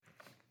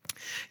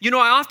You know,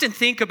 I often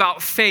think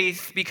about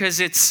faith because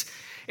it's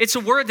a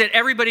word that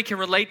everybody can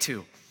relate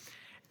to.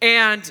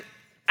 And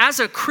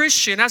as a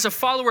Christian, as a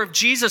follower of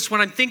Jesus,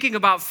 when I'm thinking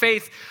about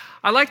faith,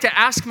 I like to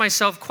ask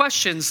myself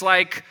questions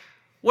like,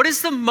 what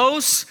is the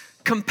most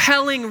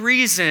compelling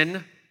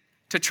reason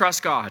to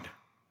trust God?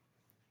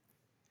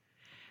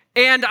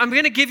 And I'm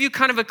going to give you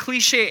kind of a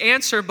cliche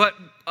answer, but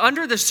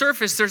under the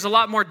surface, there's a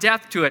lot more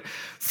depth to it.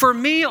 For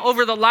me,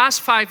 over the last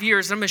 5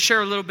 years, I'm going to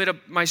share a little bit of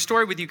my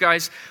story with you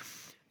guys.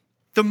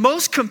 The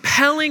most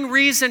compelling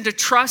reason to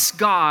trust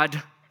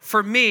God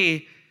for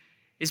me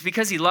is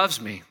because he loves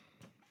me.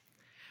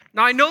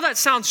 Now, I know that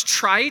sounds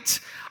trite.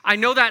 I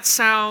know that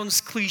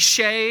sounds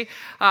cliche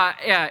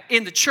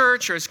in the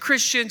church or as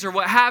Christians or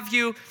what have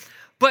you,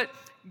 but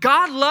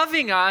God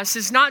loving us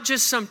is not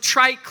just some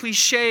trite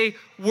cliche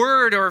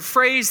word or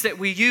phrase that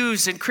we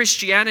use in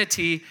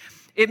Christianity.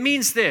 It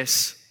means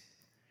this: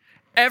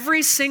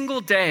 every single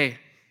day,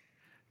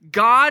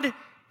 God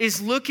is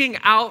looking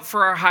out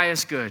for our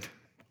highest good.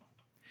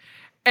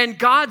 And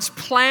God's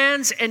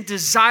plans and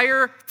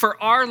desire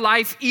for our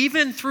life,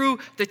 even through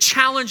the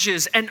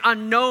challenges and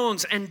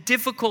unknowns and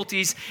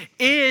difficulties,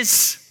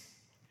 is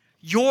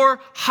your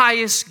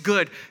highest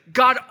good.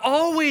 God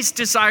always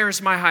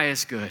desires my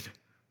highest good.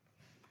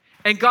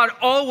 And God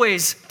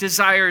always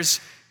desires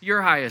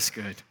your highest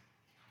good.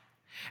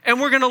 And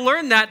we're going to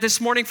learn that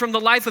this morning from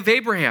the life of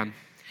Abraham.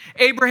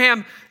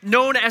 Abraham,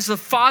 known as the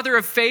father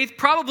of faith,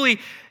 probably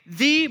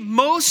the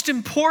most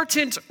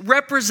important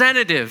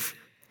representative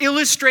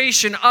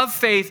illustration of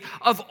faith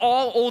of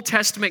all Old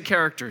Testament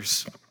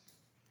characters.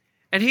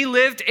 And he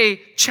lived a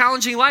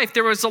challenging life.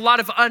 There was a lot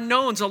of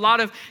unknowns, a lot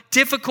of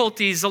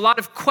difficulties, a lot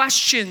of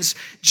questions,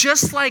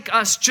 just like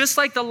us, just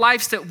like the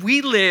lives that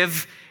we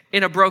live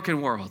in a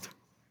broken world.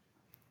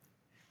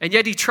 And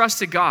yet he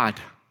trusted God.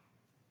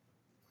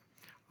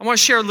 I want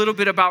to share a little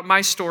bit about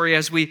my story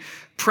as we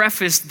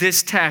preface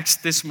this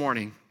text this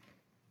morning.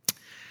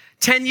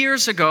 10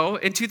 years ago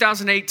in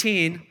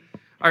 2018,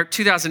 or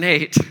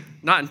 2008,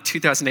 not in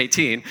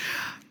 2018,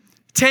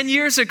 10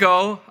 years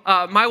ago,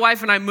 my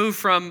wife and I moved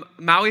from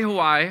Maui,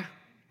 Hawaii,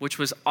 which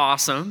was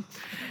awesome.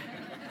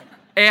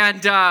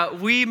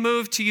 And we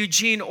moved to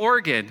Eugene,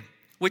 Oregon,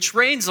 which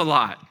rains a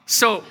lot.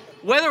 So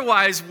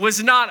weather-wise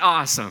was not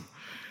awesome.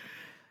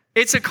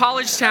 It's a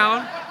college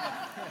town.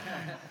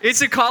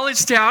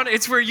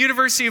 It's where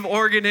University of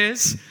Oregon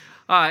is.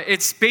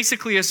 It's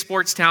basically a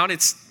sports town.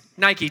 It's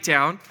Nike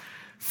town.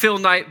 Phil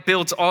Knight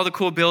builds all the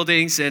cool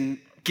buildings and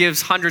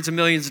gives hundreds of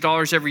millions of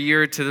dollars every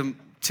year to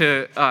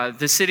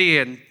the city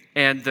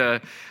and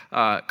the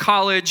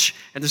college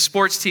and the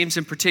sports teams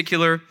in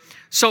particular.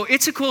 So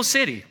it's a cool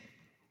city.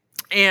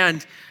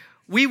 And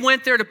we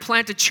went there to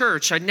plant a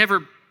church. I'd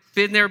never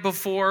been there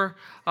before.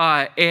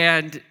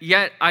 And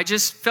yet I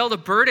just felt a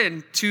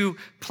burden to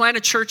plant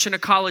a church in a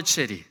college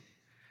city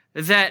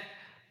that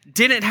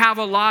didn't have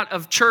a lot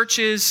of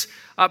churches,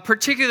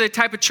 particularly the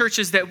type of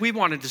churches that we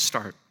wanted to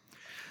start.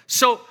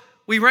 So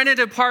we rented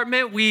an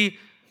apartment. We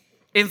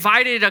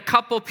invited a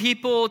couple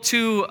people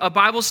to a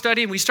Bible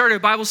study, and we started a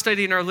Bible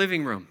study in our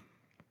living room.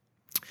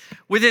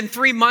 Within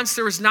 3 months,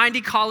 there was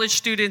 90 college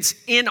students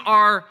in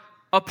our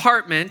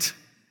apartment.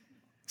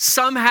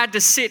 Some had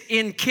to sit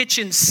in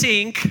kitchen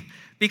sink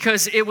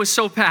because it was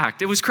so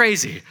packed. It was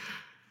crazy.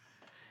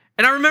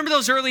 And I remember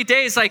those early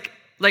days, like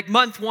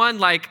month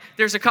one,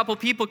 there's a couple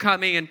people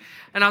coming,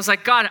 and I was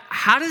like, God,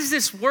 how does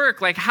this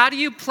work? Like, how do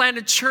you plant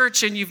a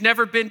church and you've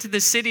never been to the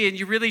city and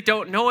you really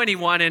don't know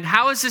anyone? And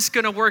how is this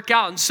going to work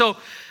out? And so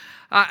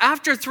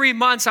after 3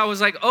 months, I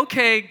was like,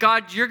 okay,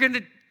 God, you're going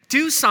to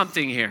do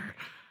something here.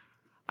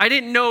 I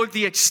didn't know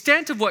the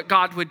extent of what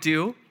God would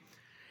do.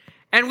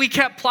 And we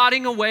kept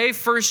plodding away,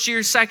 first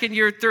year, second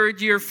year,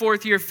 third year,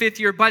 fourth year, fifth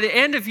year. By the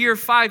end of year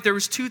 5, there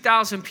was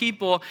 2,000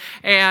 people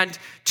and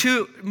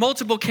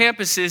multiple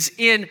campuses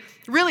in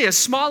really a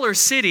smaller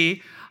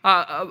city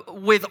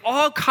with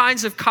all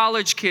kinds of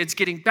college kids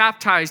getting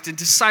baptized and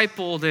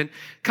discipled and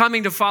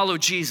coming to follow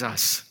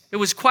Jesus. It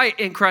was quite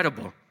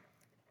incredible.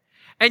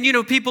 And,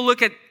 people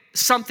look at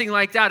something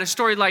like that, a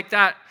story like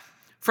that,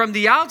 from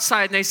the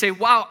outside, and they say,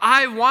 wow,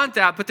 I want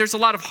that, but there's a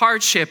lot of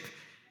hardship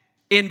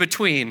in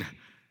between,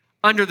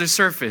 under the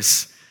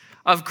surface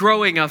of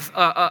growing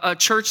a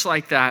church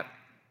like that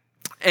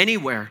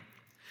anywhere.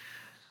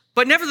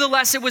 But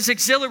nevertheless, it was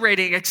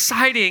exhilarating,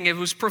 exciting. It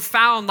was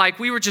profound. Like,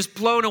 we were just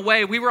blown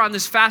away. We were on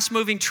this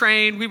fast-moving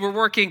train. We were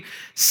working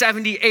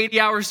 70, 80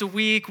 hours a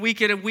week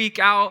in and week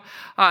out,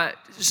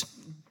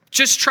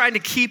 just trying to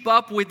keep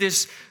up with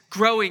this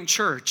growing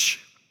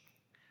church.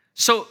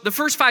 So the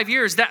first 5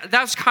 years, that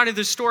was kind of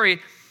the story.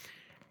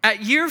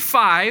 At year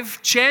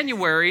 5,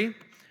 January,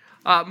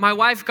 my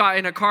wife got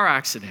in a car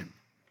accident.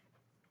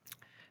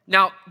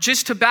 Now,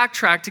 just to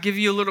backtrack, to give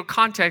you a little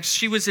context,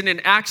 she was in an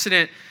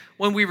accident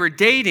when we were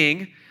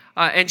dating,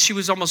 and she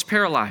was almost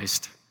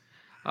paralyzed.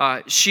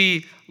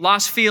 She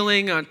lost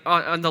feeling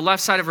on the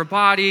left side of her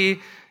body.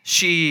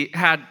 She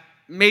had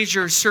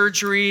major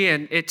surgery,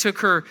 and it took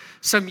her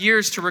some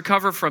years to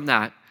recover from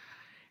that.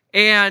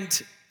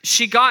 And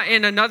she got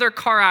in another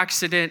car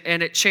accident,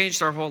 and it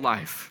changed our whole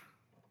life.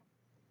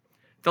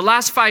 The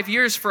last 5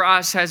 years for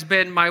us has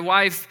been my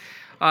wife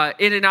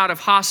in and out of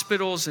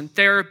hospitals and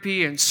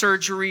therapy and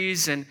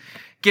surgeries and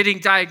getting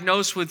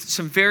diagnosed with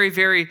some very,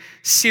 very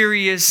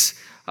serious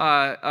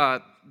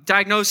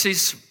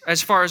diagnoses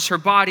as far as her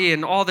body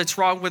and all that's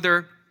wrong with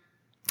her.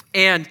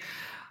 And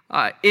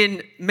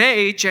in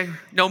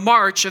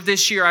March of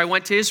this year, I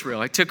went to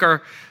Israel. I took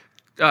a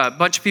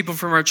bunch of people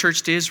from our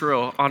church to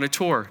Israel on a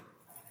tour.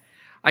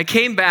 I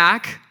came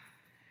back,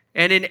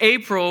 and in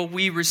April,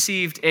 we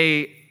received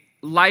a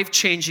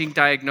life-changing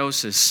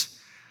diagnosis.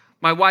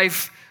 My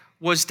wife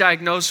was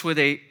diagnosed with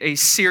a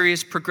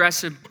serious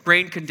progressive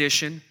brain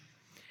condition,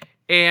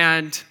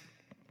 and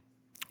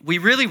we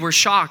really were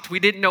shocked. We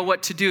didn't know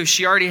what to do.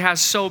 She already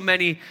has so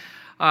many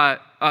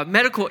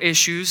medical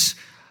issues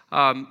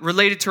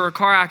related to her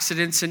car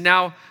accidents, and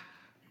now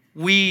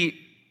we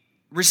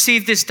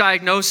received this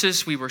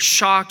diagnosis. We were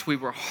shocked. We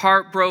were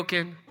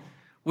heartbroken.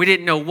 We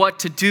didn't know what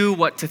to do,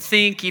 what to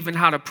think, even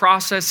how to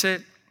process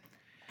it.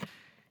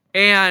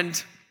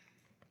 And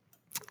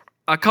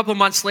a couple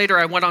months later,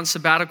 I went on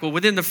sabbatical.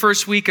 Within the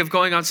first week of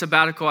going on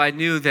sabbatical, I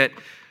knew that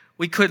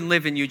we couldn't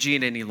live in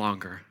Eugene any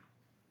longer.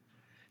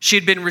 She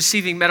had been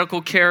receiving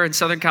medical care in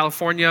Southern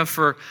California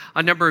for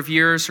a number of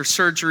years, her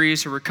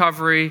surgeries, her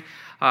recovery,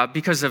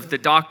 because of the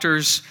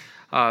doctors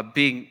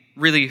being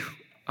really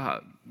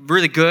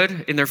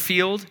good in their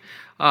field,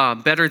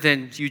 better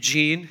than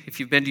Eugene. If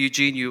you've been to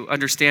Eugene, you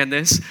understand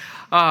this.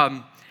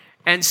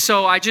 And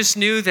so I just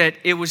knew that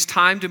it was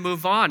time to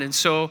move on. And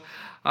so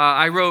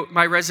I wrote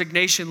my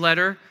resignation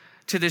letter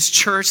to this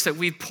church that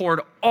we've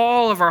poured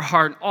all of our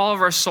heart, all of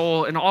our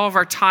soul, and all of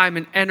our time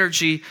and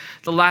energy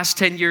the last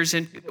 10 years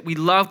in. We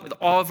love with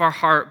all of our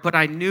heart, but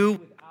I knew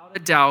without a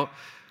doubt,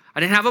 I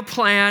didn't have a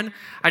plan,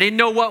 I didn't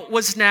know what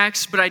was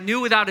next, but I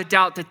knew without a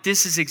doubt that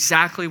this is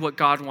exactly what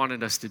God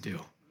wanted us to do.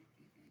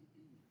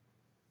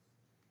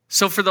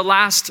 So for the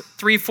last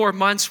 3-4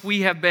 months,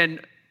 we have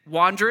been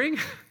wandering,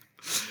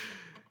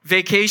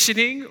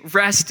 vacationing,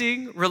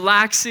 resting,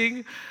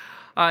 relaxing,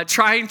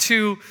 trying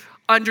to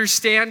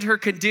understand her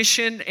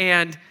condition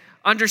and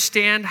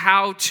understand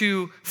how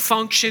to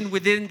function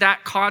within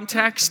that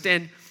context.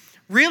 And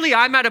really,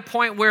 I'm at a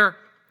point where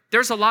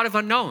there's a lot of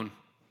unknown.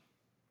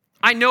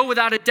 I know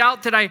without a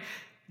doubt that I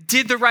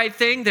did the right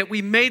thing, that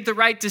we made the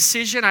right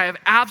decision. I have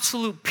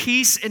absolute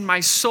peace in my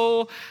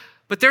soul,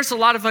 but there's a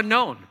lot of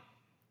unknown.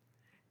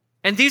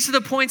 And these are the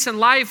points in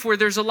life where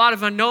there's a lot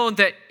of unknown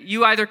that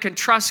you either can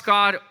trust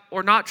God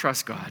or not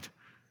trust God.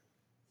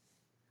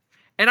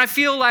 And I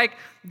feel like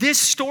this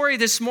story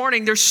this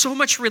morning, there's so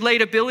much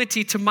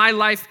relatability to my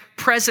life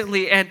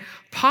presently and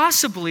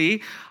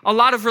possibly a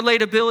lot of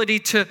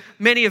relatability to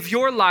many of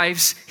your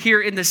lives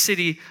here in the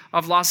city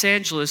of Los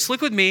Angeles.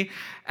 Look with me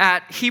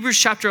at Hebrews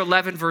chapter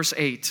 11, verse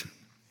 8.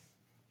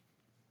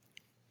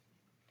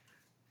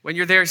 When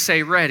you're there,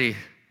 say, ready.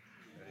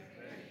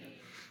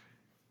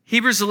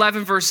 Hebrews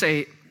 11, verse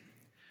 8.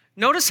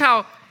 Notice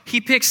how he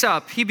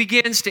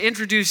begins to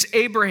introduce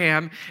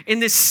Abraham in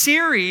this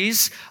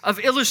series of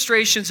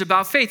illustrations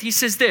about faith. He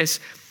says this,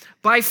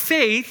 by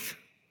faith,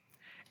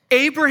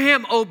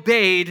 Abraham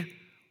obeyed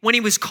when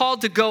he was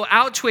called to go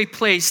out to a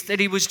place that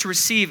he was to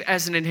receive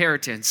as an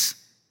inheritance.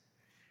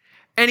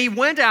 And he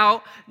went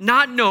out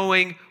not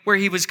knowing where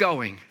he was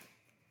going.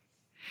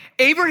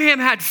 Abraham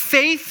had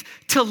faith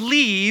to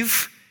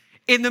leave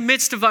in the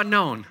midst of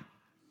unknown.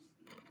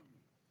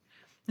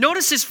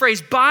 Notice this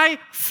phrase, by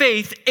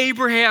faith,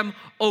 Abraham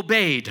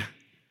obeyed.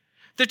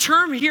 The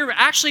term here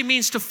actually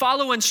means to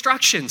follow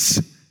instructions.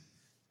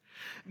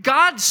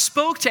 God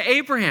spoke to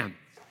Abraham.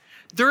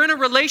 They're in a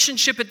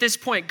relationship at this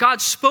point.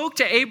 God spoke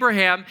to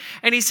Abraham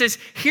and he says,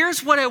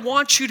 here's what I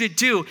want you to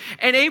do.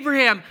 And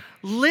Abraham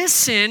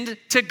listened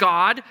to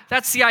God.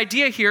 That's the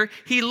idea here.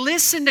 He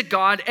listened to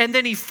God and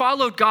then he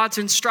followed God's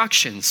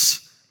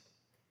instructions.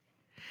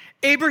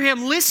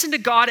 Abraham listened to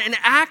God and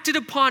acted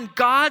upon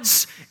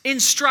God's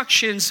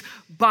instructions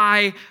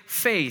by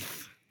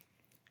faith.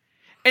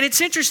 And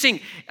it's interesting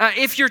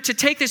if you're to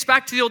take this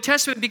back to the Old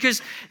Testament,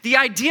 because the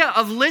idea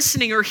of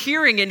listening or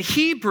hearing in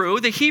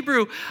Hebrew, the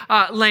Hebrew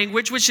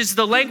language, which is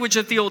the language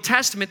of the Old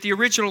Testament, the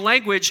original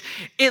language,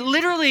 it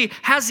literally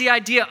has the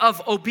idea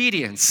of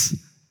obedience.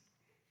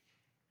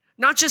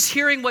 Not just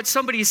hearing what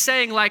somebody's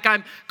saying, like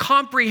I'm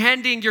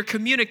comprehending your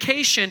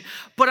communication,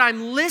 but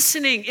I'm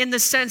listening in the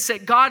sense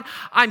that, God,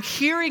 I'm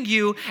hearing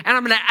you and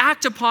I'm going to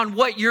act upon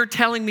what you're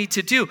telling me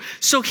to do.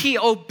 So he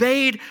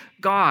obeyed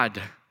God.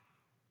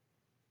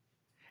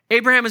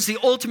 Abraham is the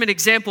ultimate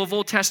example of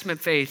Old Testament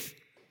faith.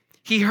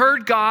 He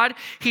heard God,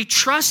 he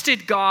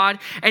trusted God,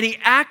 and he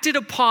acted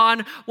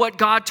upon what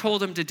God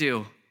told him to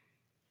do.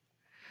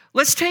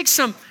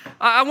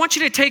 I want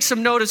you to take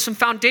some note of some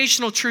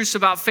foundational truths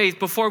about faith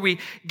before we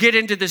get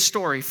into this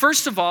story.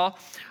 First of all,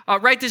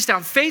 write this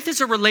down. Faith is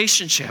a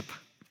relationship.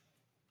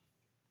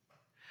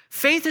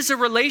 Faith is a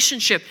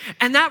relationship.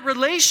 And that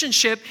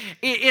relationship,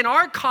 in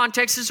our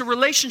context, is a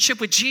relationship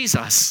with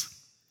Jesus.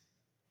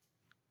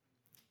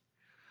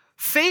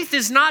 Faith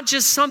is not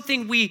just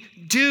something we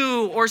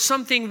do or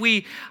something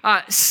we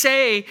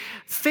say.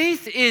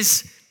 Faith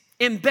is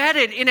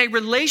embedded in a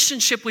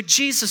relationship with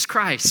Jesus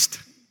Christ.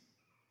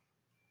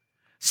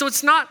 So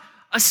it's not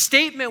a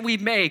statement we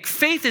make.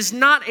 Faith is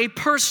not a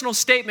personal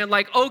statement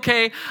like,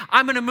 okay,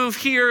 I'm going to move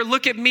here.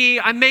 Look at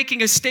me. I'm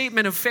making a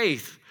statement of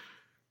faith.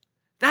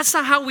 That's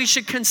not how we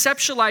should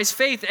conceptualize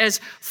faith as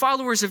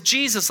followers of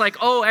Jesus. Like,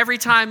 oh, every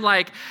time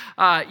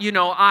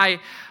I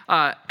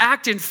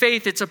act in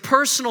faith, it's a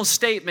personal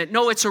statement.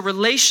 No, it's a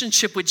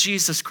relationship with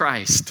Jesus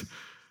Christ.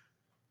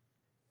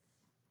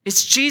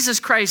 It's Jesus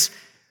Christ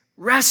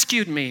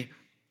rescued me,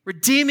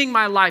 redeeming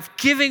my life,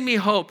 giving me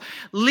hope,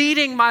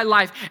 leading my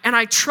life, and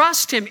I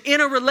trust him in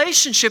a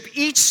relationship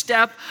each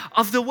step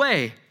of the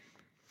way.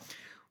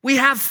 We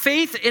have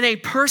faith in a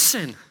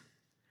person.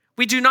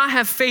 We do not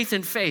have faith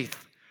in faith.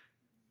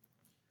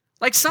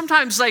 Like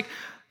sometimes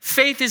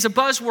faith is a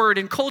buzzword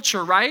in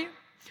culture, right?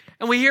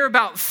 And we hear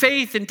about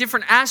faith in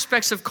different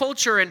aspects of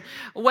culture, and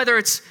whether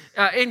it's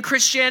in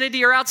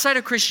Christianity or outside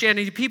of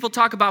Christianity, people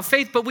talk about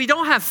faith, but we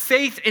don't have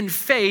faith in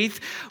faith.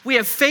 We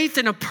have faith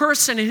in a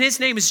person, and his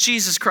name is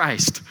Jesus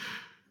Christ.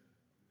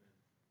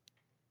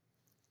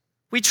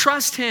 We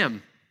trust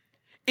him.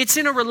 It's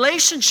in a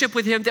relationship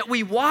with him that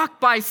we walk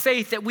by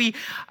faith, that we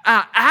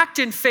act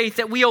in faith,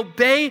 that we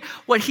obey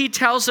what he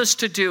tells us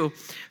to do.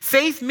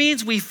 Faith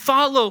means we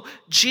follow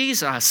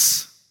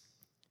Jesus.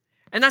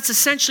 And that's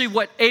essentially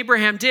what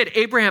Abraham did.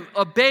 Abraham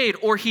obeyed,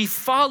 or he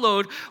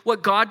followed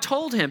what God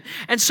told him.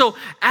 And so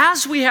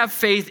as we have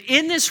faith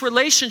in this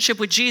relationship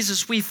with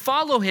Jesus, we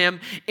follow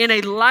him in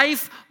a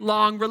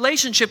lifelong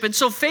relationship. And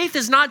so faith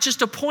is not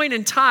just a point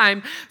in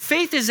time.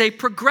 Faith is a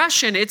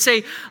progression. It's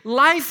a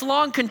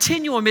lifelong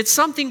continuum. It's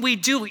something we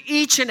do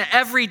each and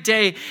every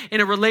day in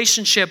a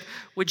relationship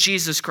with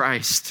Jesus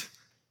Christ.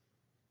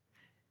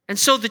 And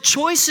so the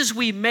choices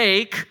we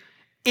make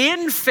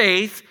in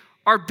faith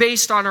are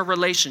based on our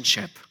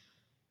relationship.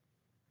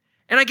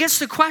 And I guess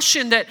the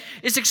question that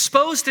is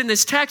exposed in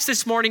this text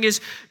this morning is,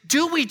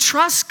 do we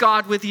trust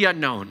God with the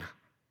unknown?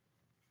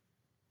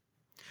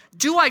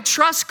 Do I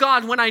trust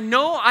God when I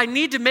know I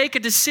need to make a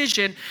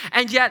decision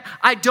and yet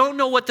I don't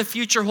know what the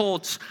future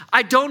holds?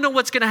 I don't know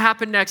what's going to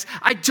happen next.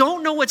 I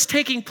don't know what's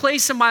taking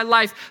place in my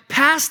life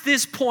past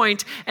this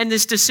point and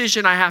this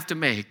decision I have to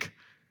make.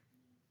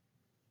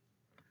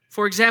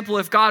 For example,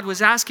 if God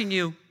was asking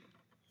you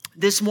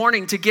this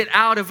morning to get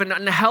out of an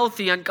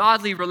unhealthy,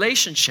 ungodly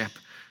relationship,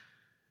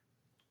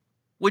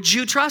 would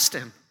you trust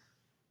him?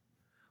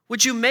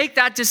 Would you make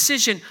that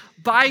decision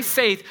by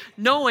faith,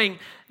 knowing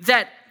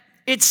that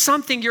it's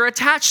something you're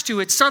attached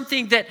to, it's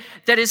something that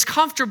is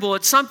comfortable,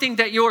 it's something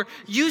that you're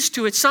used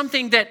to, it's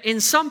something that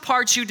in some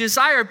parts you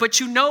desire,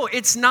 but you know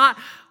it's not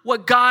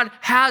what God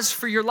has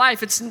for your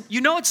life. It's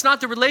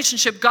not the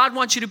relationship God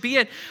wants you to be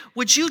in.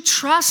 Would you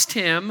trust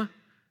him?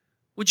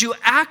 Would you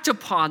act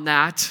upon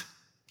that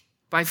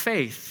by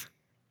faith?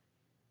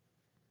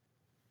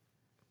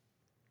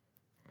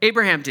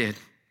 Abraham did.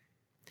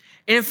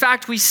 And in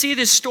fact, we see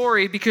this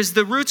story because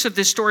the roots of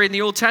this story in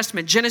the Old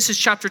Testament, Genesis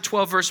chapter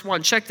 12, verse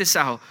 1. Check this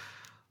out.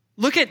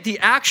 Look at the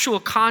actual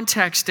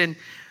context and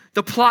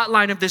the plot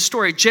line of this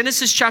story.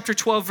 Genesis chapter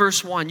 12,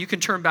 verse 1. You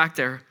can turn back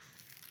there.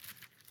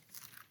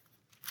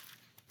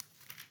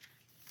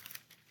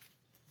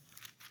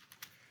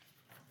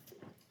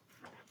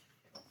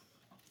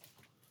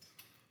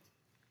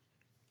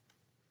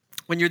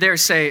 When you're there,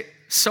 say,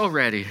 so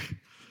ready.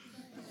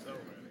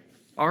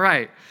 All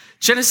right.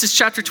 Genesis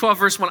chapter 12,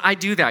 verse 1. I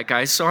do that,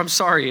 guys, so I'm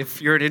sorry if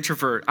you're an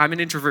introvert. I'm an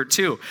introvert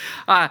too.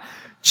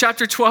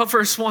 Chapter 12,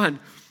 verse 1.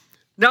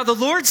 Now the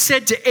Lord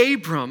said to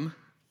Abram,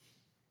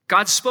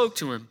 God spoke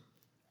to him,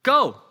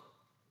 go. Can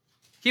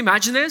you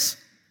imagine this?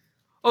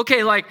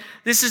 Okay,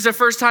 this is the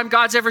first time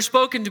God's ever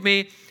spoken to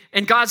me,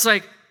 and God's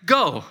like,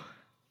 go.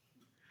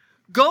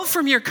 Go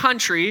from your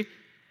country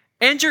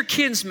and your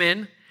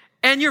kinsmen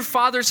and your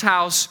father's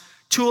house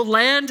to a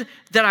land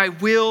that I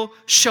will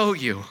show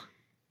you.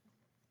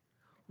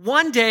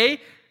 One day,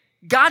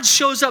 God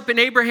shows up in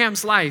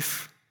Abraham's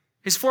life.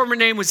 His former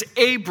name was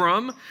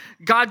Abram.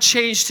 God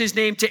changed his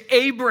name to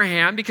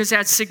Abraham because it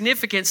had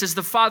significance as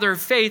the father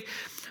of faith.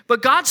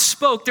 But God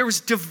spoke. There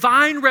was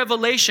divine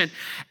revelation.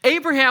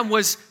 Abraham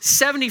was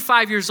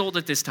 75 years old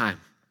at this time.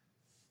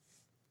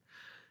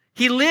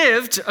 He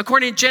lived,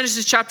 according to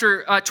Genesis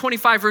chapter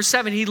 25, verse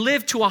 7, he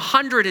lived to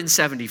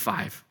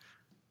 175.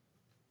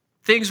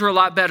 Things were a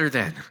lot better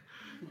then.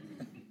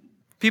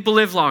 People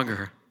live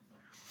longer.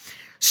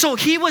 So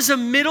he was a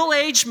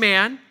middle-aged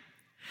man,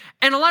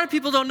 and a lot of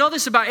people don't know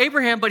this about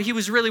Abraham, but he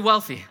was really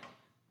wealthy.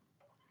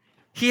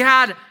 He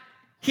had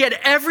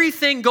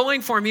everything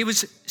going for him. He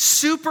was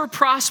super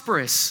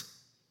prosperous.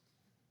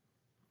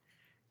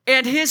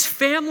 And his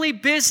family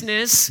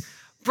business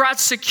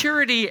brought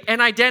security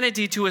and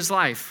identity to his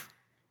life.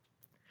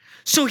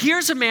 So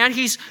here's a man,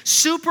 he's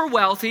super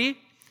wealthy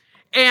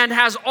and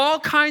has all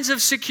kinds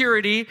of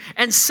security,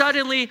 and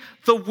suddenly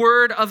the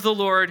word of the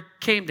Lord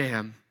came to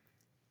him.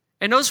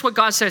 And notice what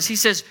God says. He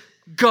says,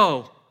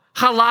 go.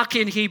 Halak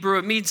in Hebrew,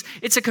 it means,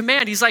 it's a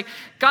command.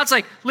 God's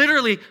like,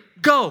 literally,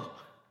 go.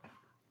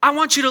 I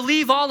want you to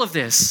leave all of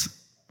this.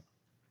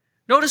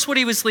 Notice what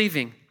he was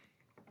leaving.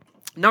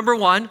 Number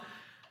one,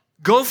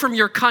 Go from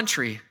your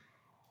country.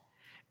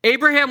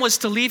 Abraham was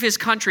to leave his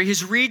country,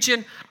 his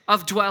region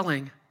of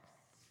dwelling.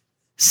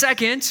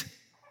 Second,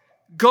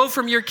 go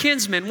from your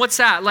kinsmen. What's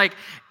that? Like,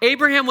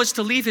 Abraham was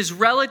to leave his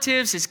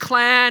relatives, his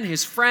clan,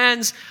 his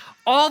friends,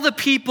 all the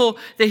people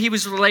that he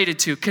was related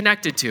to,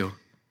 connected to.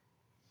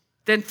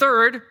 Then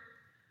third,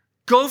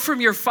 go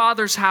from your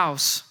father's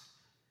house.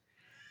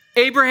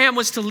 Abraham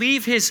was to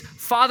leave his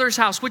father's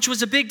house, which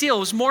was a big deal. It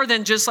was more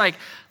than just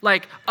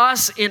like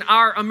us in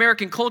our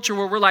American culture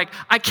where we're like,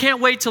 I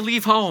can't wait to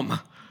leave home.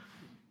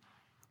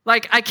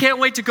 Like, I can't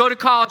wait to go to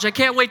college. I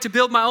can't wait to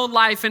build my own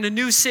life in a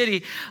new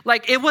city.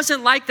 Like, it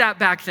wasn't like that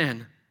back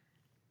then.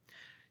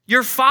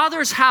 Your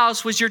father's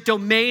house was your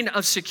domain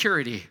of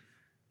security.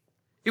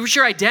 It was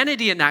your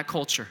identity in that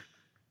culture.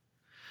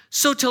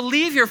 So to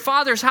leave your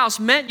father's house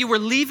meant you were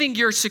leaving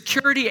your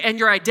security and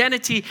your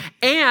identity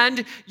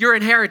and your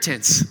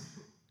inheritance.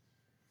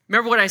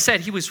 Remember what I said?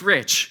 He was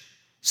rich.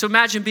 So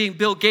imagine being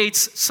Bill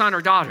Gates' son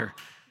or daughter.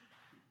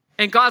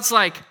 And God's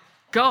like,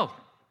 go.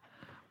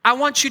 I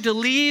want you to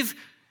leave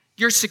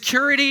your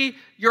security,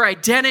 your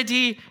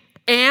identity,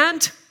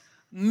 and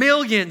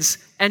millions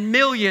and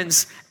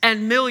millions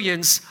and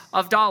millions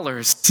of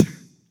dollars.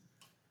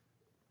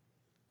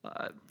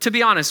 To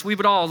be honest, we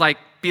would all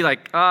be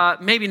like,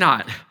 maybe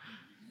not.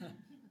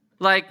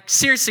 Like,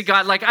 seriously,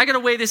 God, like, I got to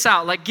weigh this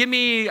out. Like, give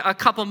me a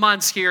couple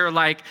months here.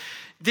 Like,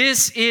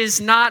 this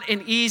is not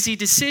an easy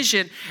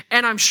decision.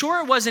 And I'm sure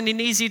it wasn't an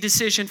easy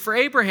decision for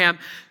Abraham.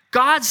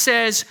 God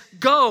says,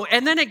 go.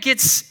 And then it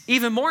gets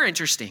even more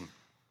interesting.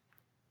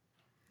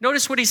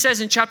 Notice what he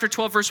says in chapter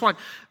 12, verse 1.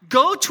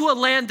 Go to a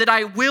land that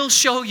I will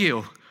show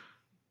you.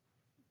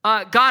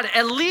 God,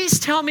 at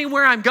least tell me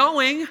where I'm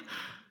going.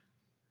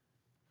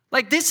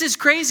 Like, this is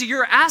crazy.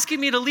 You're asking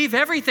me to leave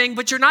everything,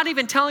 but you're not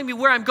even telling me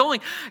where I'm going.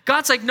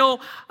 God's like,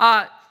 no,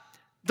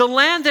 the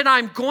land that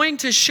I'm going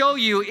to show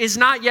you is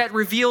not yet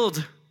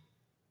revealed,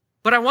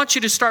 but I want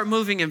you to start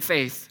moving in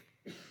faith.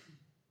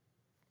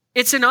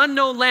 It's an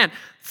unknown land.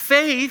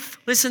 Faith,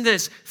 listen to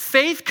this,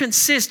 faith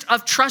consists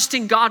of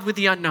trusting God with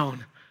the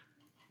unknown.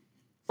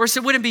 Or else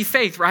it wouldn't be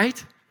faith,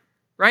 right?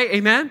 Right?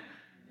 Amen?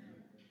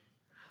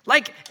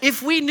 Like,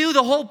 if we knew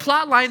the whole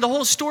plot line, the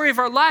whole story of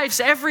our lives,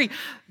 every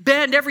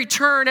bend, every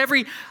turn,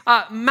 every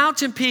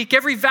mountain peak,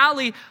 every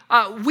valley,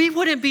 we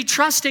wouldn't be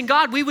trusting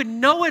God. We would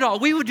know it all.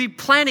 We would be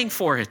planning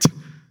for it.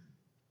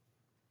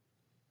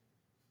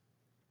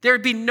 There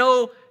would be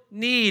no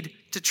need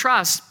to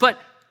trust.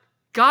 But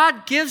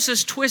God gives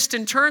us twists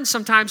and turns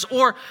sometimes,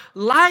 or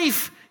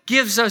life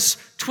gives us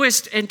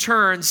twists and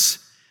turns.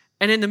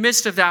 And in the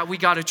midst of that, we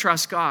got to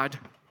trust God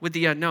with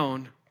the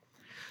unknown.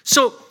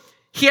 So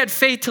he had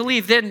faith to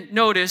leave. Then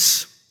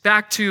notice,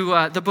 back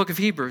to the book of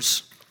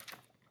Hebrews,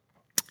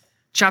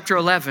 chapter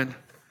 11,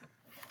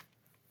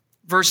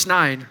 verse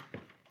 9.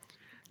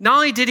 Not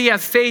only did he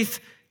have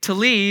faith to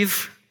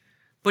leave,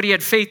 but he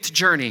had faith to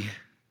journey.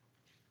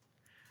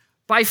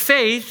 By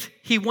faith,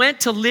 he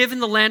went to live in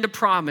the land of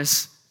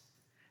promise,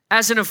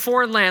 as in a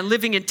foreign land,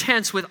 living in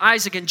tents with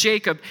Isaac and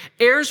Jacob,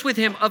 heirs with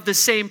him of the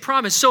same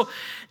promise. So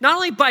not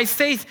only by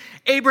faith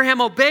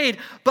Abraham obeyed,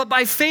 but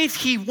by faith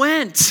he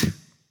went.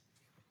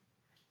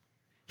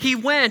 He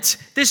went.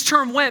 This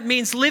term went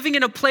means living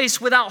in a place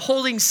without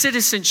holding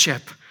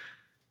citizenship.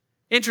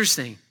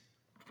 Interesting.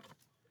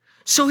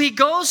 So he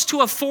goes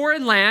to a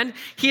foreign land.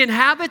 He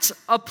inhabits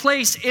a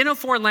place in a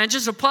foreign land,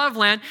 just a plot of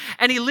land,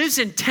 and he lives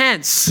in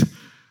tents.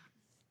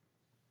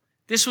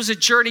 This was a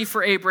journey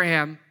for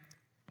Abraham.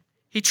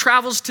 He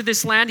travels to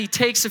this land. He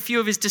takes a few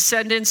of his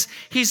descendants.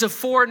 He's a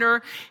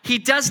foreigner. He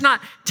does not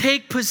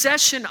take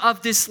possession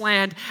of this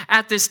land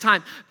at this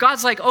time.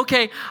 God's like,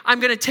 okay, I'm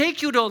going to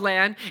take you to a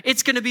land.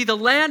 It's going to be the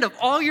land of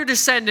all your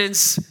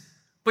descendants,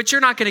 but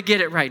you're not going to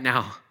get it right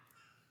now.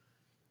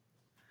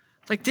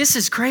 Like, this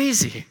is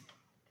crazy.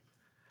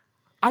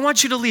 I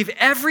want you to leave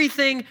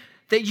everything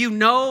that you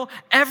know,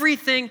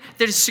 everything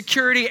that is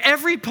security,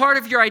 every part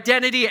of your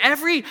identity,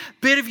 every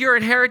bit of your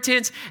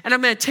inheritance, and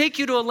I'm going to take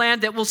you to a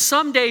land that will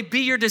someday be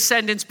your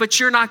descendants, but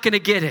you're not going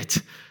to get it.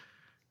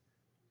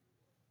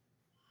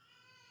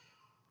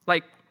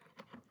 Like,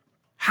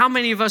 how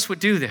many of us would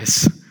do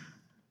this?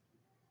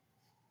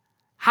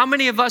 How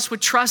many of us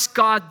would trust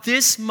God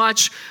this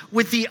much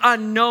with the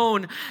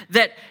unknown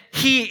that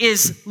he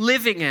is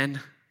living in?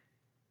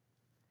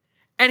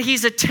 And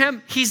he's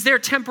there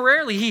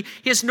temporarily. He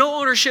has no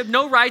ownership,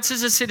 no rights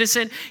as a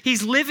citizen.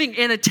 He's living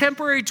in a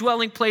temporary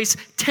dwelling place,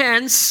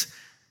 tents.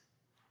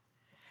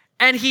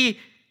 And he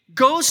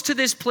goes to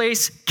this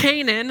place,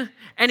 Canaan,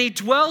 and he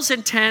dwells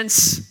in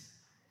tents,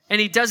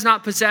 and he does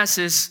not possess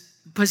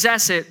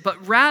it,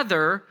 but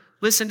rather,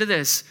 listen to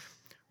this,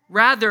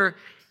 rather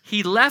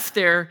he left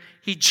there,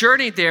 he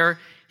journeyed there,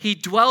 he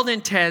dwelled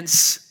in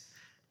tents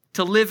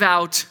to live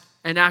out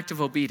an act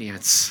of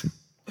obedience.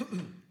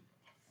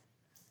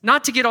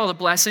 Not to get all the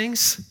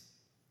blessings.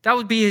 That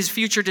would be his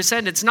future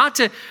descendants. Not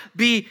to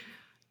be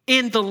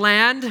in the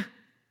land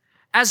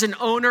as an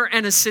owner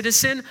and a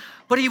citizen,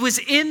 but he was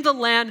in the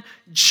land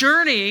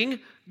journeying,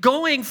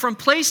 going from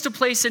place to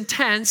place in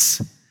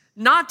tents,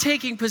 not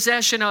taking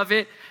possession of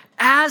it,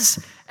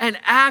 as an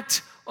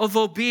act of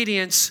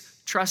obedience,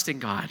 trusting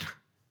God.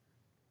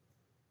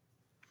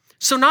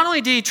 So not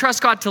only did he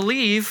trust God to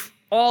leave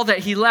all that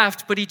he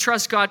left, but he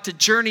trusts God to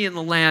journey in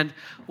the land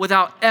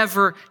without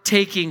ever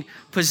taking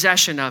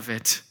possession of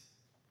it.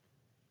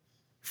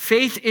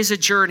 Faith is a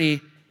journey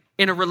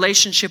in a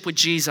relationship with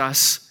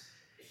Jesus.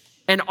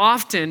 And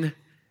often,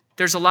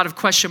 there's a lot of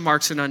question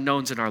marks and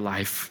unknowns in our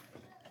life.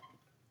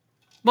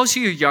 Most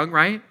of you are young,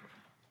 right?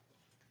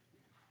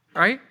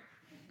 Right?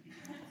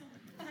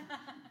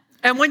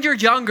 And when you're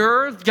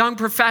younger, young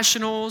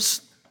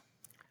professionals,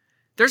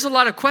 there's a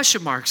lot of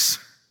question marks.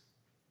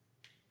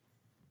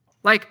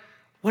 Like,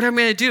 what am I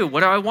going to do? What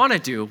do I want to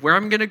do? Where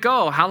am I going to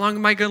go? How long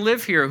am I going to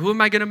live here? Who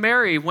am I going to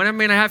marry? When am I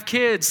going to have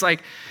kids?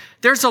 Like,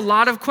 there's a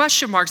lot of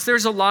question marks.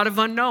 There's a lot of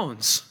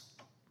unknowns.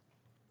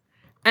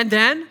 And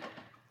then,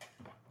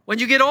 when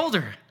you get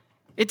older,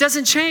 it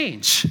doesn't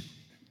change.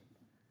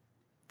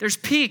 There's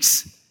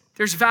peaks.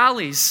 There's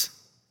valleys.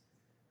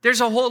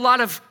 There's a whole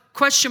lot of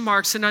question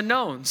marks and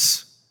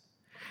unknowns.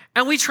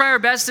 And we try our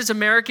best as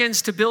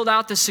Americans to build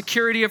out the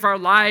security of our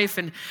life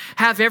and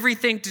have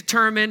everything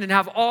determined and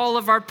have all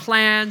of our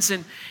plans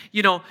and,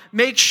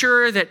 make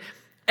sure that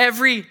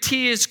every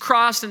T is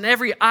crossed and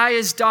every I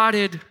is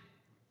dotted.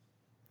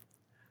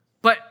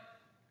 But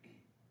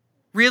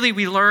really,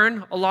 we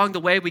learn along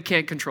the way we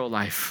can't control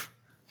life.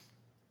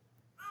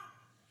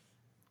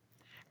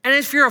 And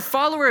if you're a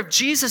follower of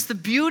Jesus, the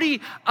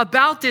beauty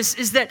about this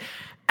is that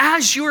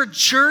as you're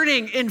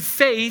journeying in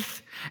faith,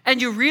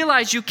 and you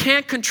realize you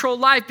can't control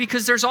life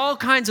because there's all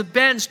kinds of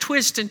bends,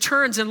 twists, and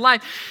turns in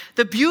life.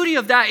 The beauty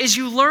of that is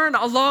you learn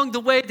along the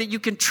way that you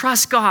can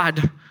trust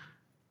God.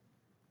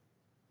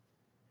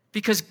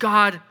 Because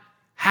God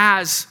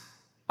has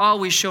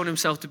always shown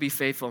himself to be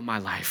faithful in my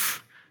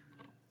life.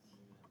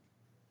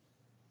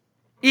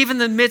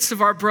 Even in the midst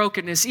of our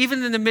brokenness,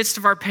 even in the midst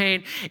of our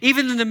pain,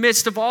 even in the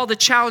midst of all the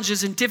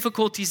challenges and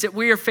difficulties that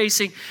we are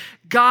facing,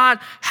 God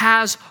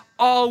has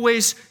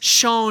always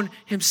shown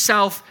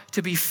himself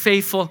to be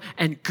faithful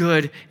and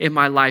good in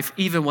my life,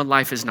 even when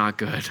life is not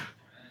good.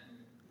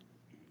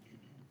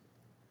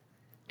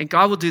 And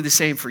God will do the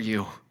same for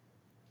you.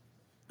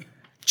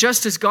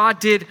 Just as God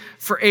did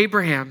for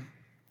Abraham.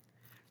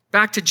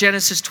 Back to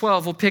Genesis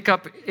 12, we'll pick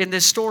up in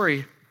this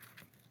story.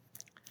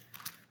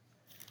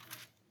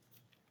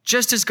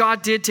 Just as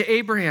God did to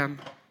Abraham,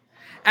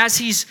 as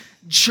he's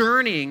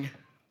journeying,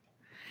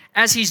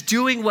 as he's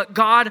doing what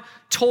God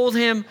told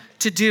him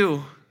to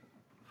do.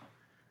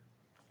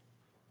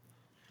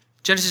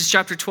 Genesis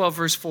chapter 12,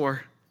 verse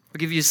 4. I'll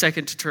give you a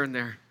second to turn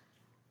there.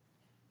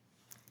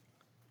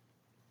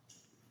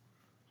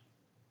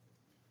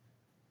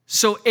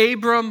 So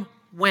Abram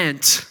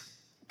went.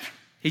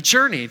 He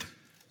journeyed,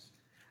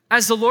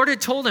 as the Lord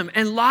had told him,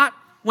 and Lot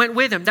went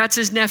with him. That's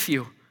his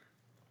nephew.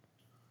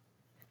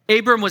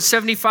 Abram was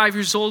 75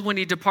 years old when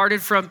he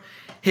departed from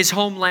his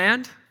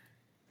homeland.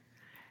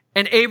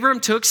 And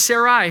Abram took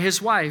Sarai,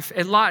 his wife,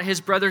 and Lot,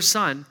 his brother's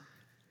son,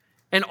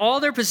 and all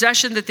their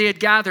possession that they had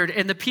gathered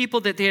and the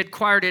people that they had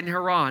acquired in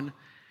Haran.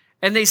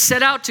 And they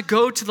set out to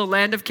go to the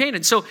land of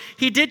Canaan. So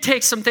he did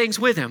take some things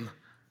with him.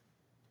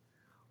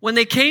 When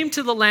they came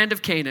to the land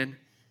of Canaan,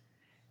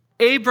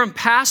 Abram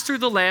passed through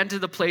the land to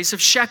the place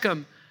of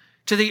Shechem,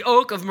 to the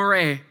oak of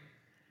Moreh.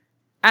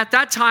 At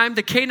that time,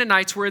 the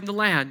Canaanites were in the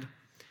land.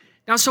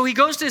 Now, so he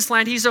goes to this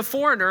land. He's a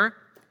foreigner.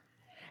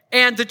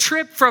 And the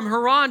trip from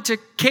Haran to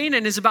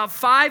Canaan is about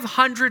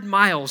 500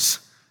 miles.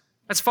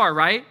 That's far,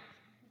 right?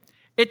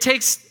 It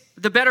takes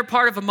the better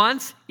part of a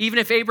month, even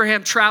if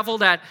Abraham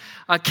traveled at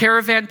a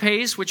caravan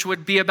pace, which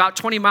would be about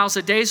 20 miles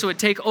a day, so it would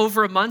take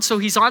over a month. So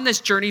he's on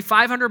this journey,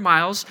 500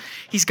 miles.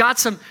 He's got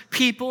some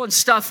people and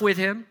stuff with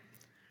him.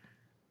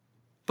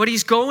 But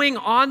he's going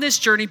on this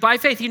journey by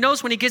faith. He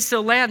knows when he gets to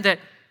the land that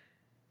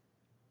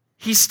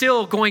he's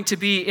still going to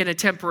be in a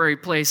temporary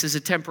place as a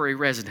temporary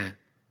resident.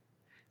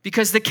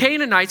 Because the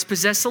Canaanites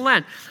possess the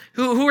land.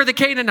 Who are the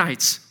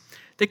Canaanites?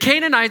 The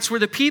Canaanites were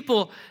the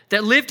people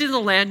that lived in the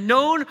land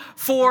known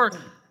for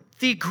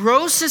the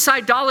grossest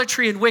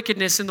idolatry and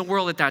wickedness in the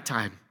world at that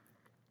time.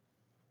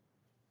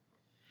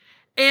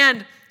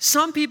 And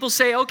some people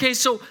say, okay,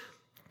 so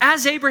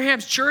as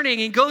Abraham's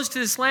journeying and goes to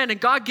this land and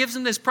God gives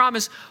him this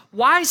promise,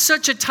 why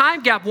such a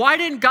time gap? Why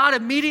didn't God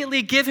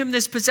immediately give him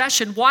this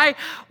possession? Why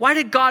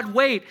did God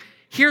wait?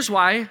 Here's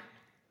why.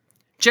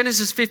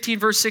 Genesis 15,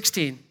 verse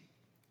 16.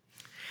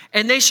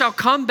 And they shall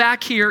come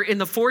back here in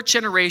the fourth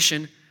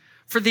generation,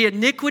 for the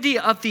iniquity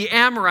of the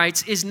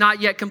Amorites is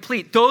not yet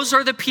complete. Those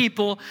are the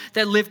people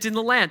that lived in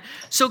the land.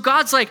 So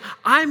God's like,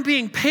 I'm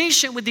being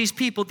patient with these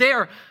people. They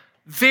are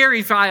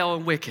very vile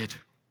and wicked.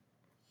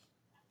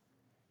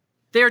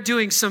 They are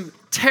doing some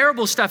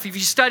terrible stuff. If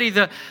you study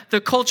the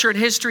culture and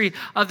history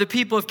of the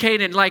people of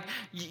Canaan, like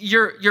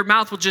your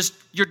mouth will just,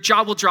 your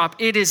jaw will drop.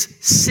 It is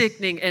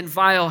sickening and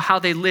vile how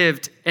they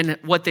lived and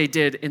what they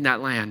did in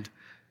that land.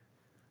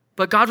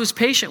 But God was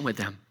patient with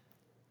them.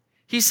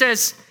 He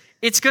says,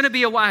 it's going to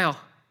be a while.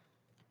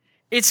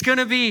 It's going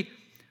to be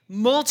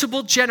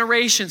multiple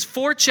generations,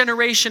 fourth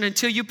generation,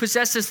 until you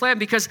possess this land,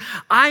 because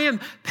I am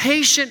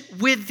patient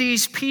with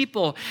these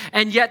people.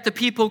 And yet the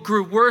people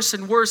grew worse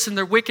and worse in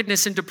their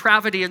wickedness and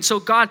depravity. And so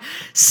God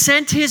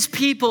sent his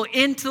people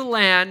into the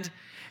land,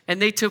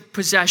 and they took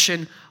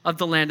possession of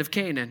the land of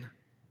Canaan.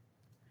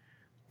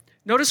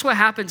 Notice what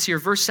happens here,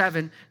 verse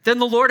 7. Then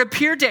the Lord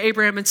appeared to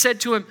Abraham and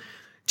said to him,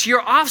 to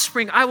your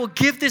offspring, I will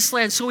give this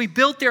land. So he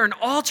built there an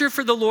altar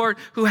for the Lord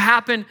who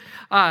happened,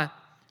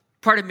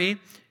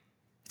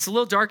 it's a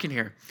little dark in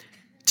here.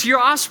 To your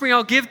offspring,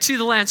 I'll give to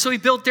the land. So he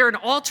built there an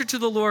altar to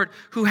the Lord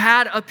who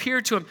had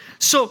appeared to him.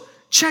 So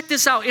check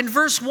this out. In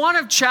verse 1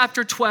 of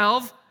chapter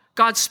 12,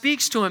 God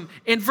speaks to him.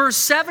 In verse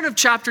 7 of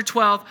chapter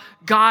 12,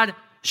 God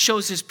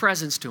shows his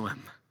presence to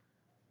him.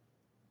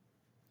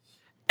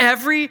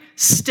 Every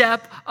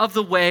step of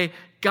the way,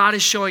 God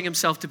is showing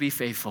himself to be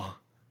faithful.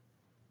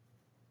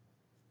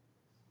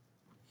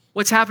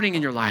 What's happening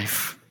in your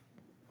life?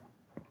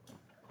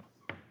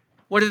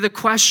 What are the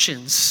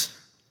questions?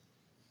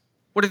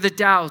 What are the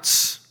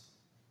doubts?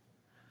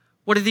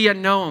 What are the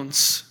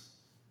unknowns?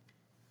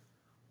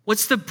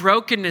 What's the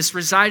brokenness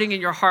residing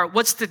in your heart?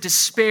 What's the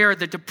despair,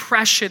 the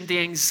depression, the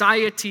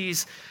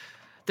anxieties,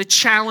 the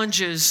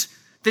challenges,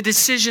 the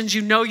decisions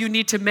you know you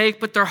need to make,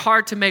 but they're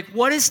hard to make?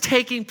 What is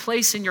taking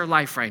place in your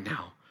life right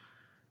now?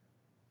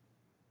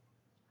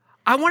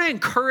 I want to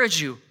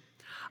encourage you.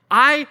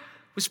 I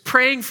was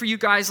praying for you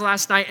guys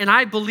last night, and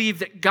I believe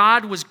that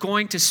God was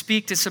going to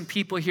speak to some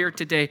people here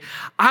today.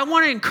 I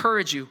want to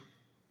encourage you.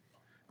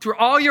 Through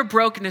all your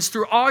brokenness,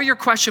 through all your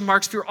question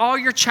marks, through all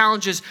your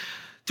challenges,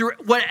 through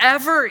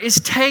whatever is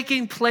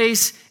taking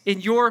place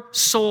in your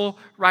soul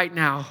right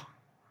now,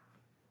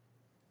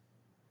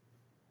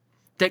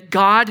 that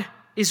God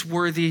is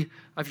worthy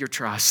of your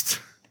trust.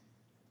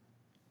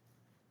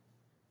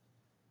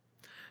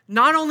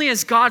 Not only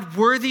is God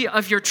worthy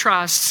of your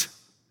trust,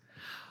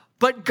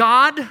 but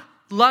God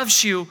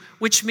loves you,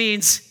 which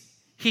means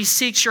he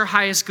seeks your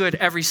highest good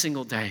every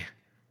single day.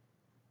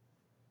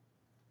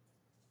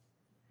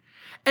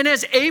 And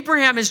as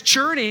Abraham is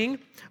journeying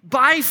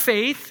by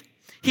faith,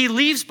 he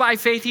leaves by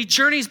faith, he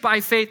journeys by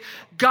faith,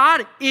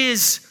 God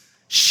is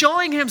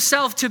showing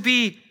himself to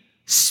be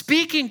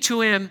speaking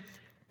to him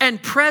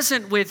and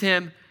present with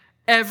him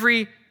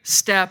every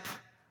step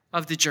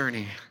of the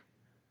journey.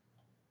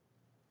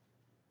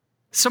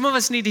 Some of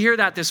us need to hear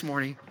that this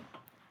morning.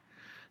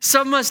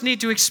 Some of us need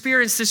to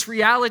experience this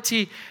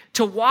reality,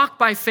 to walk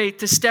by faith,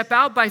 to step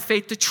out by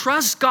faith, to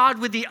trust God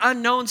with the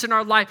unknowns in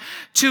our life,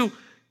 to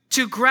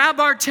grab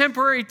our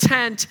temporary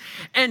tent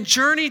and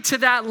journey to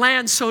that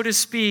land, so to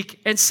speak,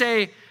 and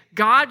say,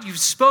 God, you've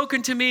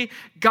spoken to me.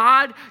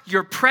 God,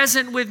 you're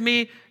present with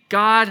me.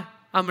 God,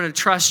 I'm going to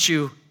trust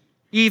you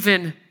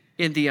even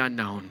in the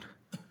unknown.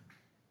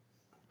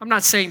 I'm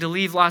not saying to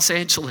leave Los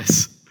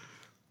Angeles.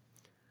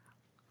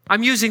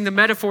 I'm using the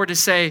metaphor to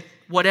say,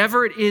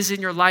 whatever it is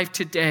in your life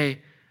today,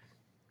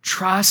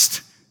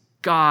 trust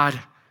God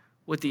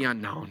with the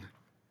unknown.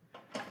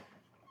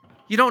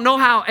 You don't know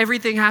how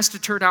everything has to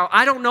turn out.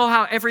 I don't know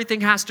how everything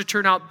has to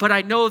turn out, but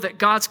I know that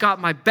God's got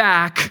my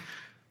back,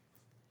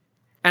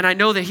 and I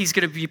know that he's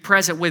going to be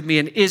present with me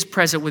and is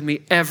present with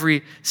me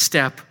every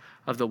step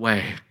of the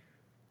way.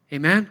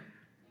 Amen?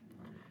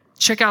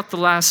 Check out the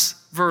last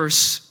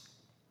verse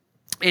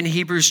in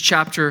Hebrews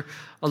chapter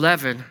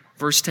 11,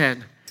 verse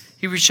 10.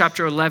 Hebrews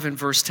chapter 11,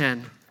 verse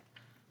 10.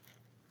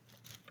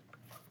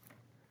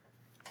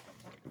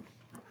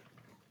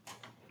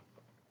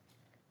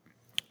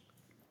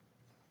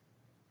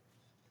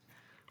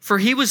 For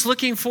he was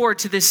looking forward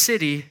to this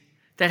city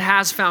that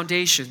has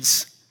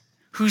foundations,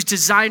 whose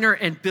designer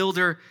and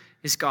builder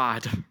is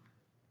God.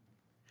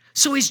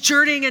 So he's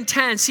journeying in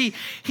tents.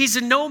 He's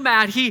a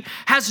nomad. He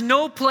has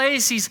no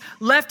place. He's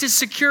left his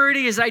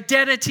security, his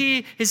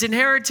identity, his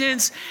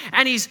inheritance,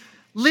 and he's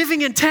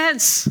living in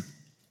tents.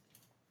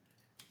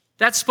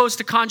 That's supposed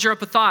to conjure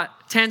up a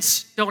thought.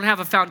 Tents don't have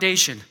a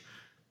foundation.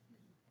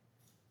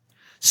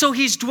 So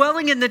he's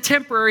dwelling in the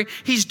temporary,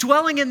 he's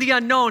dwelling in the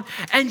unknown,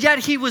 and yet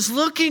he was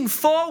looking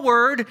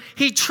forward.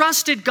 He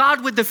trusted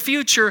God with the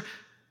future.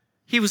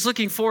 He was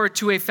looking forward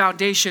to a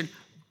foundation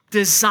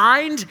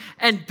designed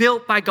and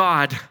built by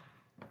God.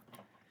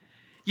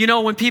 You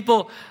know, when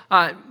people,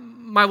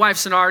 my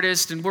wife's an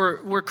artist and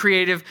we're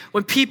creative.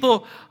 When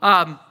people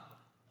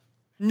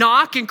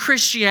knock in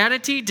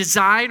Christianity,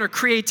 design or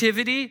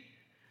creativity,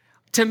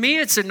 to me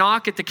it's a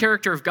knock at the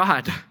character of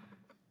God.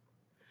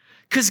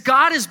 Because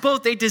God is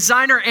both a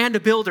designer and a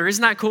builder.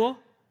 Isn't that cool?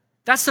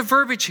 That's the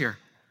verbiage here.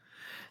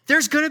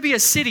 There's going to be a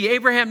city,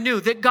 Abraham knew,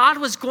 that God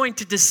was going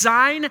to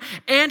design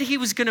and he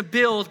was going to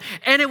build,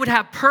 and it would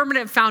have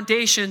permanent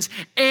foundations,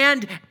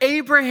 and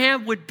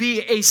Abraham would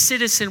be a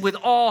citizen with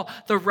all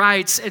the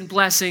rights and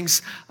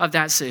blessings of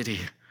that city.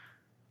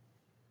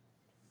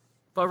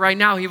 But right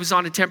now, he was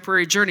on a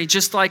temporary journey,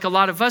 just like a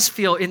lot of us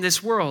feel in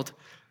this world.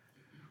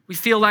 We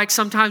feel like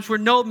sometimes we're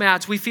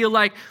nomads. We feel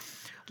like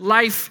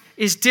life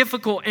is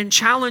difficult and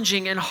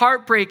challenging and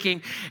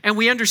heartbreaking, and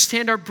we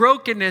understand our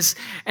brokenness.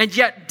 And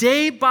yet,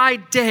 day by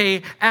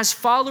day, as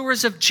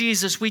followers of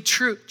Jesus, we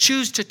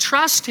choose to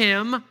trust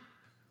him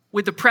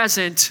with the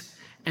present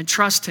and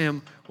trust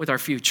him with our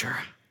future.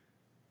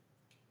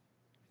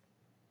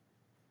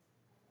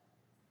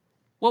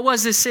 What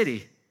was this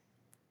city?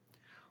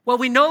 Well,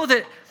 we know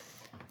that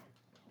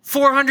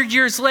 400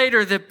 years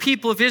later, the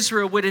people of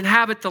Israel would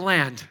inhabit the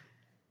land.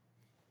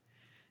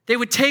 They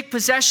would take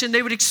possession.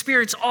 They would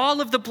experience all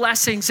of the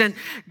blessings. And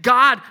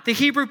God, the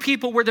Hebrew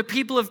people were the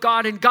people of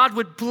God, and God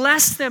would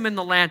bless them in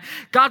the land.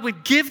 God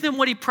would give them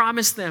what he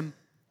promised them.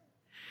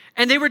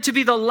 And they were to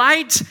be the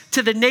light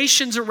to the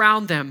nations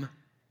around them.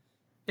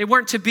 They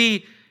weren't to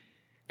be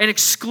an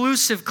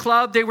exclusive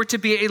club. They were to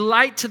be a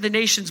light to the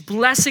nations,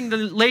 blessing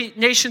the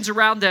nations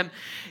around them.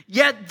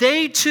 Yet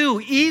they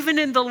too, even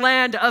in the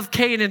land of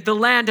Canaan, the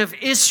land of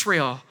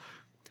Israel,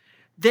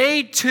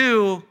 they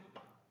too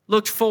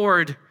looked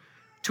forward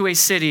to a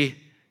city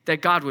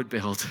that God would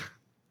build.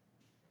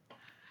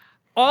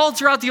 All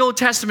throughout the Old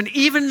Testament,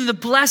 even in the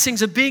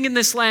blessings of being in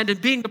this land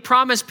and being the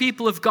promised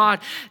people of God,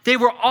 they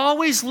were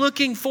always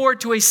looking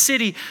forward to a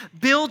city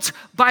built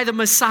by the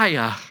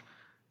Messiah.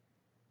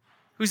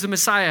 Who's the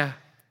Messiah?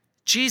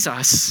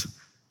 Jesus.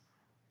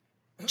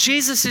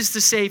 Jesus is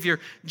the Savior.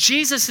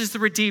 Jesus is the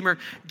Redeemer.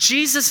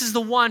 Jesus is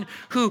the one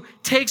who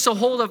takes a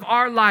hold of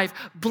our life,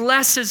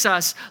 blesses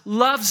us,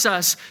 loves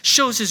us,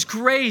 shows his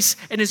grace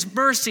and his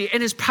mercy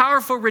and his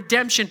powerful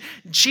redemption.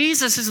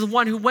 Jesus is the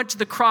one who went to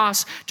the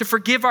cross to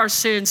forgive our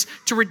sins,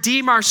 to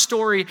redeem our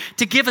story,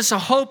 to give us a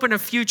hope and a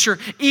future,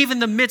 even in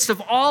the midst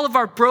of all of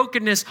our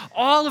brokenness,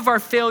 all of our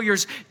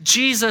failures.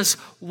 Jesus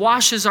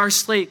washes our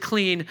slate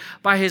clean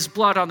by his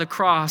blood on the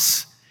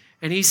cross.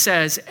 And he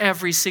says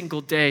every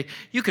single day,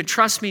 you can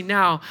trust me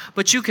now,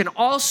 but you can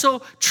also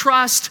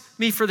trust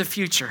me for the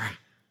future.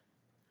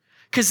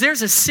 Because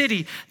there's a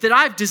city that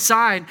I've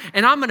designed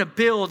and I'm going to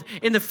build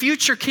in the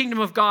future kingdom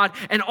of God,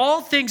 and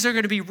all things are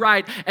going to be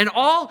right, and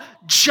all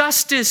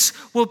justice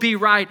will be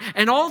right,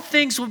 and all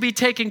things will be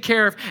taken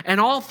care of, and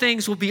all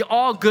things will be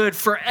all good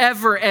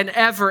forever and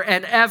ever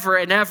and ever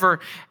and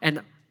ever.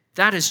 And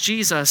that is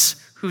Jesus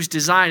who's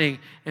designing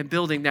and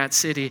building that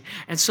city.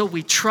 And so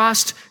we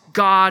trust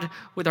God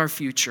with our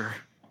future.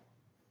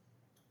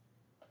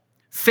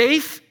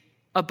 Faith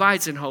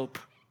abides in hope.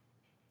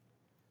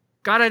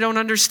 God, I don't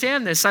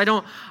understand this. I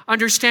don't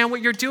understand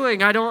what you're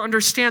doing. I don't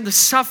understand the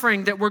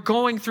suffering that we're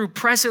going through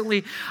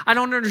presently. I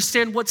don't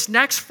understand what's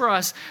next for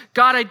us.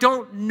 God, I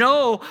don't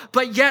know,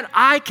 but yet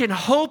I can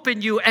hope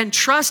in you and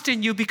trust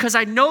in you because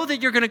I know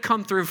that you're going to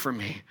come through for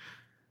me.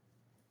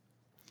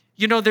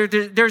 You know,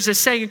 there's a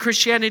saying in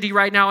Christianity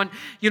right now, and,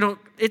 you know,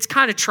 it's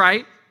kind of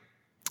trite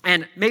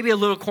and maybe a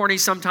little corny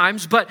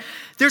sometimes, but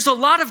there's a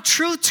lot of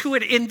truth to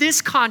it in this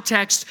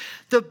context.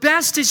 The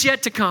best is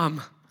yet to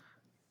come.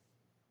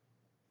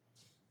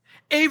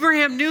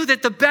 Abraham knew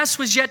that the best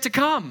was yet to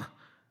come.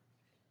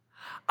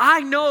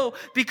 I know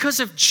because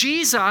of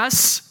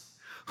Jesus,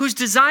 who's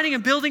designing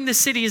and building the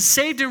city, has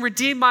saved and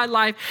redeemed my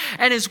life,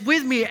 and is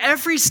with me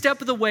every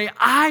step of the way.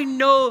 I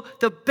know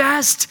the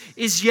best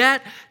is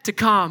yet to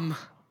come.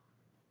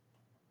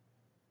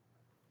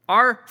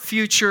 Our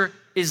future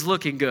is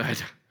looking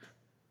good.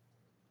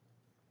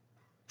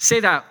 Say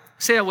that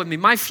with me.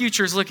 My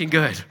future is looking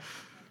good.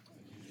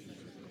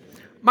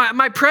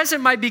 My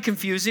present might be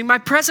confusing. My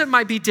present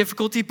might be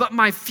difficulty, but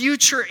my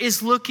future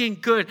is looking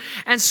good.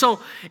 And so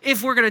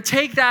if we're going to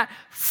take that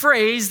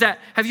phrase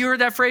have you heard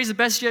that phrase, the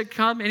best yet to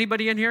come?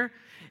 Anybody in here?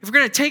 If we're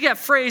going to take that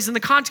phrase in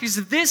the context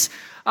of this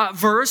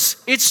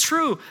verse, it's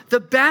true. The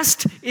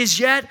best is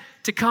yet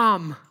to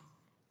come.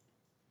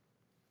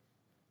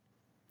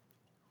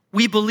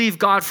 We believe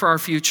God for our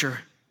future.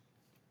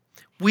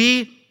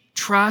 We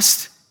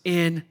trust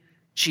in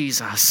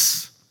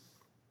Jesus.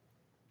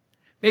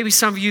 Maybe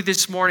some of you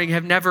this morning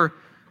have never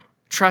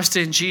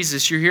trusted in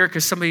Jesus. You're here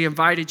because somebody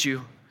invited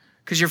you,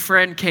 because your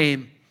friend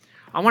came.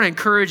 I want to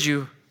encourage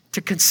you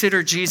to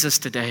consider Jesus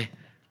today.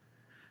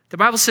 The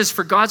Bible says,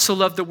 for God so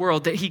loved the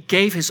world that he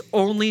gave his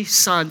only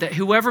son, that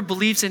whoever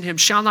believes in him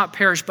shall not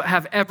perish but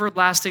have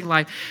everlasting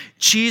life.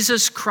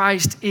 Jesus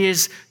Christ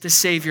is the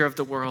Savior of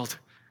the world.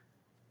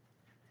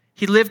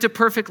 He lived a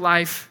perfect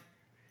life.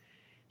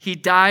 He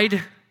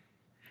died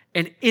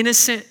an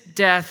innocent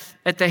death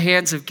at the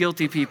hands of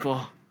guilty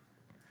people.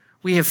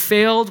 We have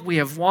failed. We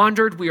have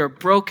wandered. We are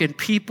broken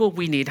people.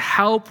 We need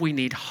help. We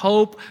need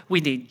hope. We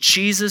need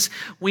Jesus.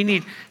 We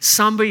need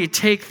somebody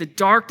to take the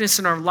darkness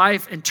in our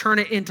life and turn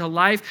it into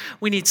life.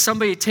 We need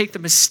somebody to take the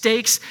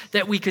mistakes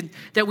that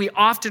we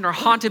often are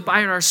haunted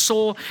by in our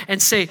soul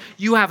and say,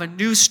 you have a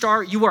new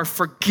start. You are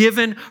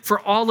forgiven for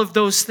all of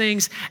those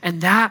things.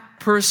 And that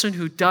person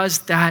who does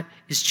that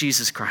is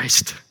Jesus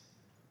Christ.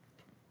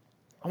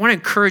 I want to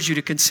encourage you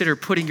to consider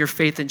putting your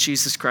faith in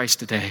Jesus Christ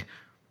today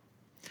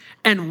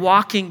and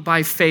walking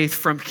by faith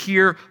from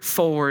here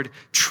forward,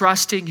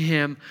 trusting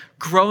him,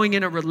 growing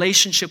in a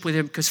relationship with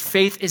him, because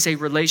faith is a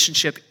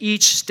relationship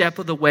each step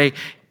of the way,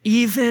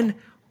 even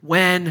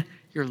when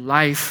your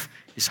life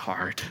is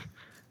hard.